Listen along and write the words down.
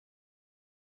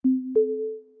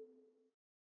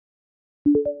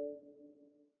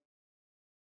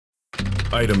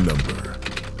Item Number: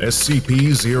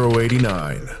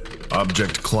 SCP-089.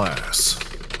 Object Class: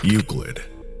 Euclid.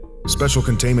 Special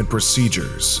Containment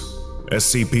Procedures: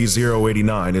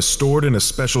 SCP-089 is stored in a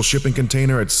special shipping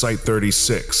container at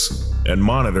Site-36 and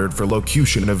monitored for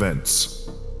locution events.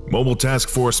 Mobile Task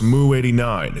Force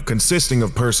Mu-89, consisting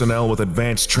of personnel with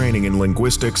advanced training in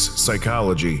linguistics,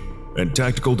 psychology, and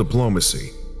tactical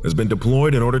diplomacy, has been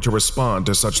deployed in order to respond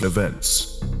to such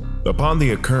events. Upon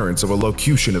the occurrence of a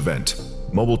locution event,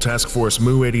 Mobile Task Force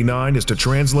Mu-89 is to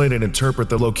translate and interpret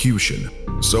the locution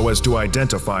so as to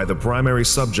identify the primary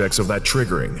subjects of that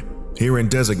triggering, herein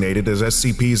designated as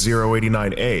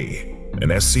SCP-089-A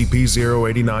and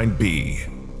SCP-089-B.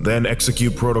 Then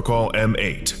execute Protocol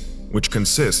M8, which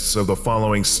consists of the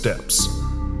following steps.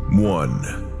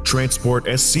 1. Transport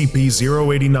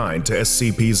SCP-089 to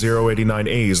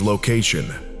SCP-089-A's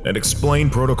location and explain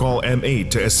Protocol M8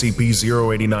 to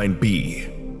SCP-089-B.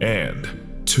 And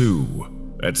 2.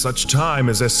 At such time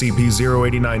as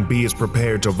SCP-089-B is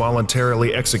prepared to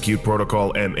voluntarily execute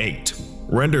Protocol M8,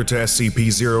 render to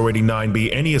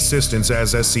SCP-089-B any assistance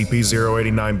as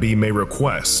SCP-089-B may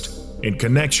request, in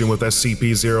connection with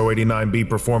SCP-089-B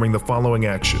performing the following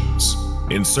actions: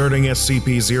 inserting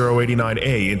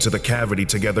SCP-089-A into the cavity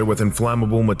together with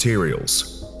inflammable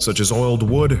materials, such as oiled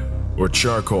wood or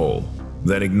charcoal,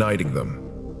 then igniting them.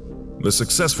 The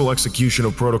successful execution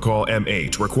of Protocol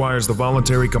M8 requires the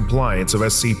voluntary compliance of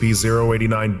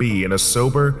SCP-089-B in a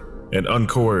sober and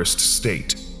uncoerced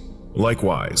state.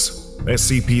 Likewise,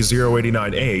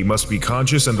 SCP-089-A must be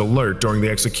conscious and alert during the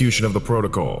execution of the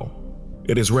protocol.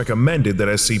 It is recommended that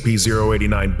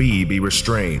SCP-089-B be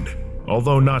restrained,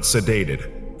 although not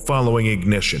sedated, following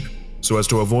ignition, so as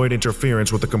to avoid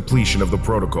interference with the completion of the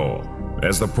protocol,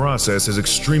 as the process is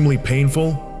extremely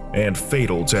painful and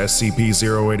fatal to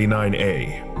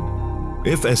SCP-089-A.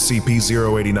 If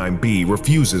SCP-089-B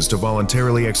refuses to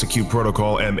voluntarily execute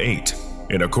Protocol M8,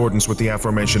 in accordance with the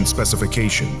aforementioned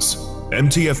specifications,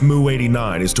 MTF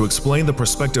Mu-89 is to explain the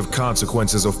prospective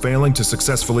consequences of failing to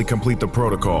successfully complete the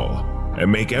protocol,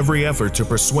 and make every effort to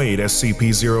persuade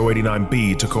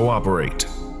SCP-089-B to cooperate.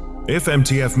 If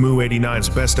MTF Mu-89's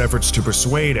best efforts to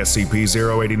persuade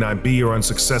SCP-089-B are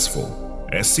unsuccessful,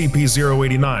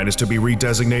 SCP-089 is to be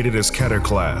redesignated as Keter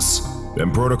Class,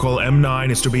 then Protocol M9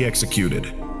 is to be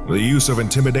executed. The use of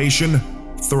intimidation,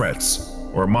 threats,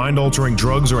 or mind-altering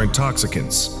drugs or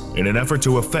intoxicants in an effort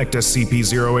to affect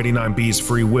SCP-089-B's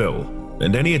free will,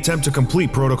 and any attempt to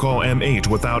complete Protocol M8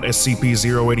 without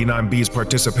SCP-089-B's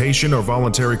participation or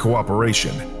voluntary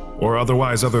cooperation, or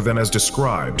otherwise other than as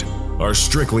described, are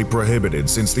strictly prohibited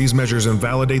since these measures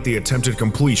invalidate the attempted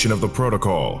completion of the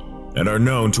protocol and are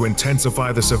known to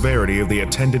intensify the severity of the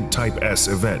attendant Type S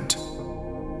event.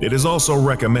 It is also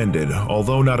recommended,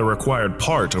 although not a required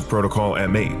part of Protocol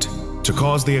M8, to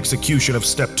cause the execution of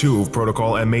Step 2 of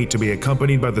Protocol M8 to be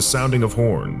accompanied by the sounding of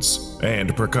horns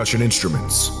and percussion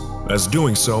instruments, as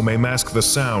doing so may mask the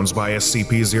sounds by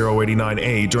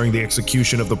SCP-089-A during the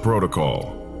execution of the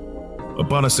protocol.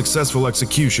 Upon a successful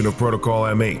execution of Protocol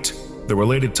M8, the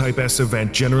related Type S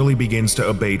event generally begins to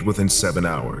abate within 7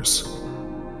 hours.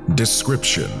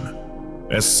 Description: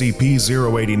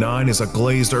 SCP-089 is a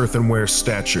glazed earthenware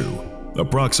statue,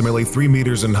 approximately 3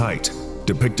 meters in height,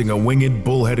 depicting a winged,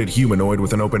 bull-headed humanoid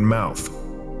with an open mouth.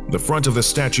 The front of the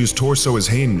statue's torso is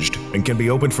hinged and can be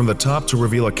opened from the top to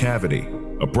reveal a cavity,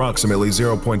 approximately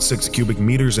 0.6 cubic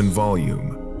meters in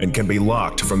volume, and can be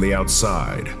locked from the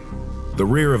outside. The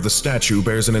rear of the statue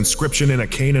bears an inscription in a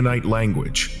Canaanite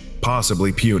language,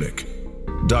 possibly Punic.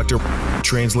 Dr.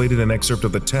 translated an excerpt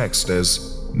of the text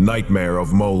as Nightmare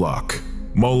of Moloch,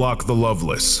 Moloch the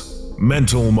Loveless,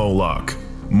 Mental Moloch,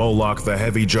 Moloch the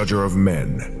Heavy Judger of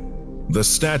Men. The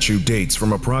statue dates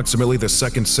from approximately the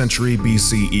 2nd century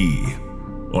BCE.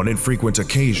 On infrequent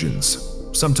occasions,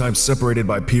 sometimes separated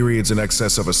by periods in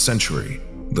excess of a century,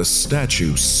 the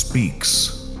statue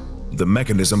speaks. The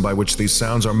mechanism by which these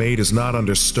sounds are made is not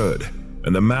understood,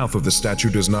 and the mouth of the statue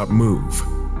does not move.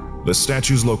 The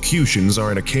statue's locutions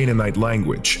are in a Canaanite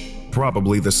language,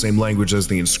 probably the same language as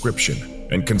the inscription,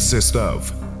 and consist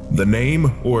of the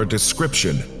name or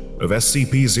description of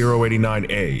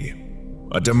SCP-089-A,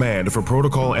 a demand for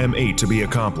Protocol M8 to be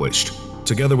accomplished,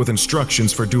 together with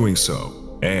instructions for doing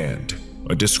so, and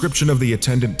a description of the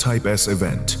attendant Type S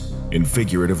event in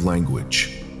figurative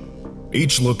language.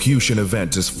 Each locution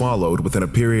event is followed within a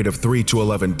period of 3 to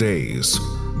 11 days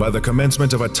by the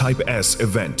commencement of a Type S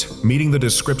event meeting the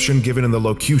description given in the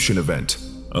locution event,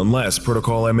 unless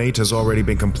Protocol M8 has already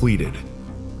been completed.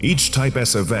 Each Type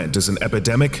S event is an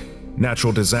epidemic,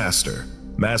 natural disaster,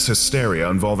 mass hysteria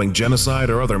involving genocide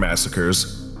or other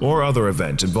massacres, or other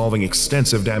event involving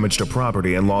extensive damage to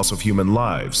property and loss of human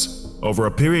lives over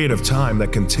a period of time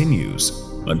that continues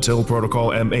until Protocol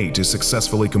M8 is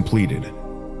successfully completed.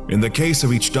 In the case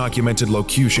of each documented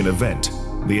locution event,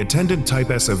 the attendant Type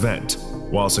S event,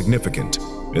 while significant,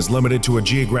 is limited to a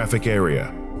geographic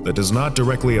area that does not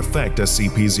directly affect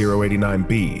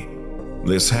SCP-089-B.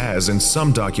 This has, in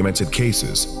some documented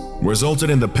cases,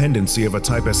 resulted in the pendency of a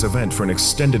Type S event for an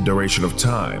extended duration of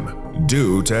time,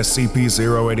 due to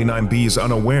SCP-089-B's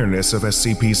unawareness of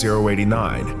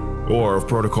SCP-089, or of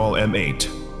Protocol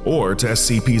M8, or to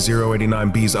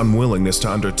SCP-089-B's unwillingness to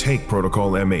undertake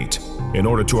Protocol M8 in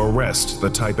order to arrest the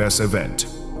Type S event.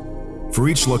 For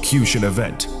each locution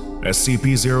event,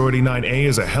 SCP-089-A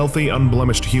is a healthy,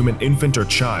 unblemished human infant or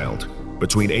child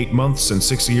between 8 months and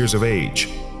 6 years of age,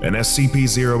 and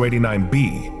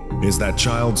SCP-089-B is that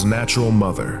child's natural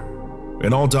mother.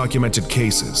 In all documented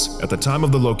cases, at the time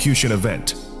of the locution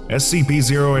event,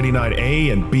 SCP-089-A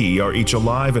and B are each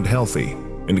alive and healthy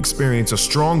and experience a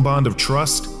strong bond of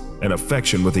trust and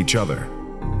affection with each other.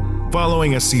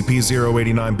 Following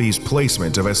SCP-089-B's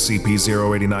placement of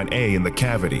SCP-089-A in the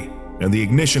cavity and the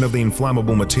ignition of the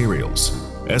inflammable materials,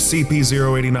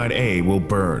 SCP-089-A will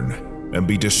burn and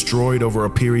be destroyed over a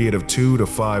period of 2 to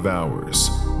 5 hours.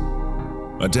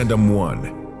 Addendum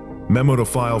 1. Memo to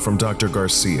file from Dr.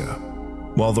 Garcia.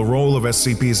 While the role of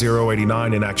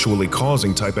SCP-089 in actually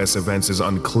causing Type S events is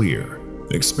unclear,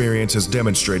 experience has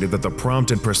demonstrated that the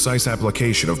prompt and precise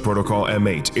application of Protocol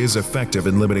M8 is effective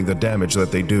in limiting the damage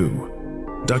that they do.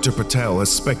 Dr. Patel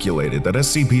has speculated that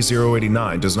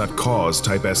SCP-089 does not cause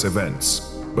Type S events,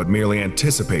 but merely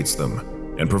anticipates them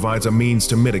and provides a means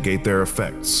to mitigate their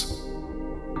effects.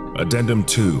 Addendum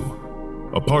 2.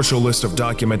 A partial list of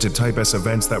documented Type S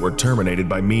events that were terminated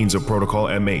by means of Protocol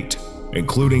M8,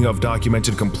 including of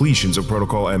documented completions of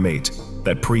Protocol M8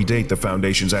 that predate the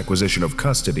Foundation's acquisition of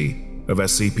custody of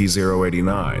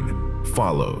SCP-089,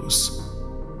 follows.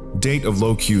 Date of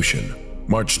locution: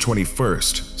 March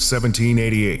 21st,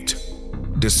 1788.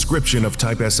 Description of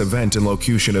Type S event and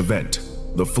locution event: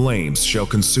 the flames shall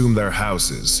consume their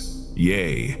houses,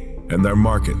 yea, and their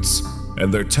markets,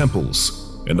 and their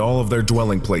temples, and all of their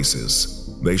dwelling places.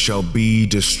 They shall be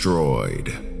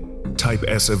destroyed. Type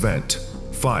S event: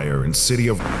 fire in City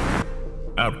of...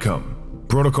 Outcome: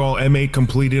 Protocol M8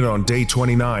 completed on day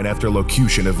 29 after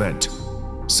locution event.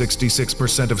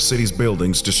 66% of city's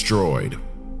buildings destroyed.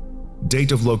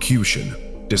 Date of locution: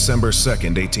 December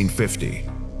 2nd, 1850.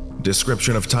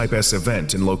 Description of Type S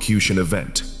event and locution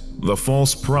event: the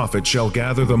false prophet shall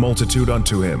gather the multitude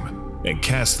unto him, and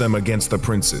cast them against the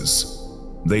princes.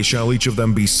 They shall each of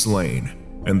them be slain,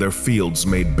 and their fields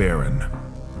made barren.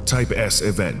 Type S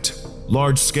event: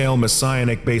 large-scale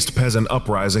messianic-based peasant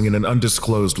uprising in an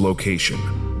undisclosed location.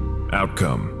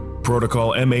 Outcome: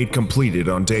 Protocol M8 completed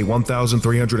on day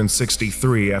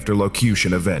 1363 after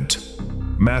locution event.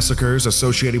 Massacres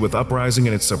associated with uprising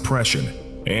and its suppression,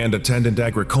 and attendant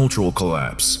agricultural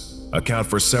collapse, account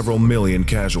for several million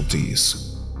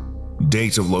casualties.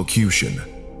 Date of locution: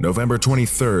 November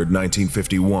 23,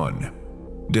 1951.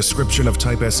 Description of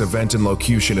Type S event and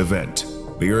locution event: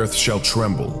 the earth shall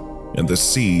tremble, and the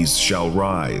seas shall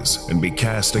rise and be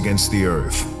cast against the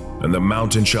earth, and the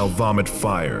mountain shall vomit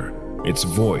fire. Its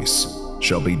voice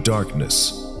shall be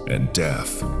darkness and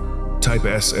death. Type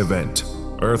S event: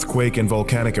 earthquake and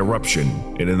volcanic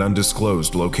eruption in an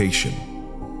undisclosed location.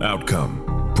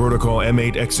 Outcome: Protocol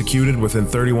M8 executed within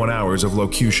 31 hours of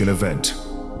locution event.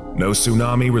 No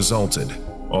tsunami resulted,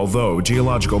 although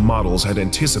geological models had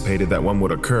anticipated that one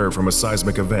would occur from a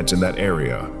seismic event in that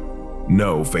area.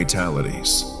 No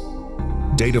fatalities.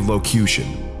 Date of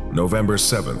locution: November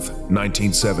 7th,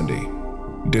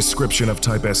 1970. Description of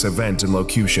Type S event and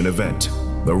locution event: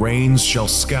 the rains shall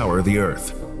scour the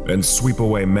earth, and sweep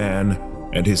away man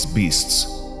and his beasts,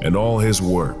 and all his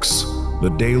works.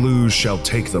 The deluge shall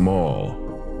take them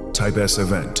all. Type S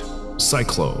event: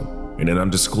 cyclone in an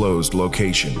undisclosed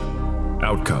location.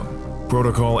 Outcome: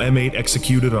 Protocol M8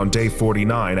 executed on day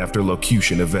 49 after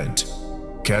locution event.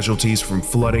 Casualties from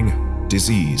flooding,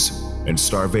 disease, and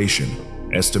starvation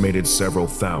estimated several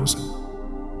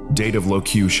thousand. Date of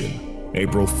locution: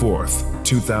 April 4th,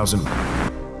 2000.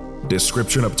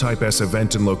 Description of Type S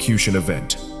event and locution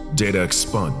event: data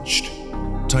expunged.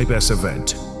 Type S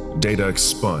event: data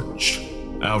expunged.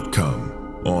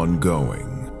 Outcome: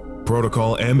 ongoing.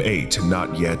 Protocol M8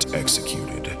 not yet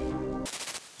executed.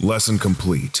 Lesson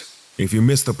complete. If you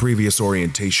missed the previous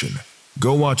orientation,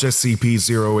 go watch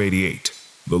SCP-088,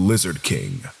 the Lizard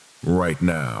King, right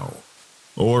now.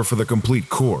 Or for the complete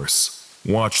course,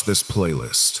 watch this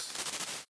playlist.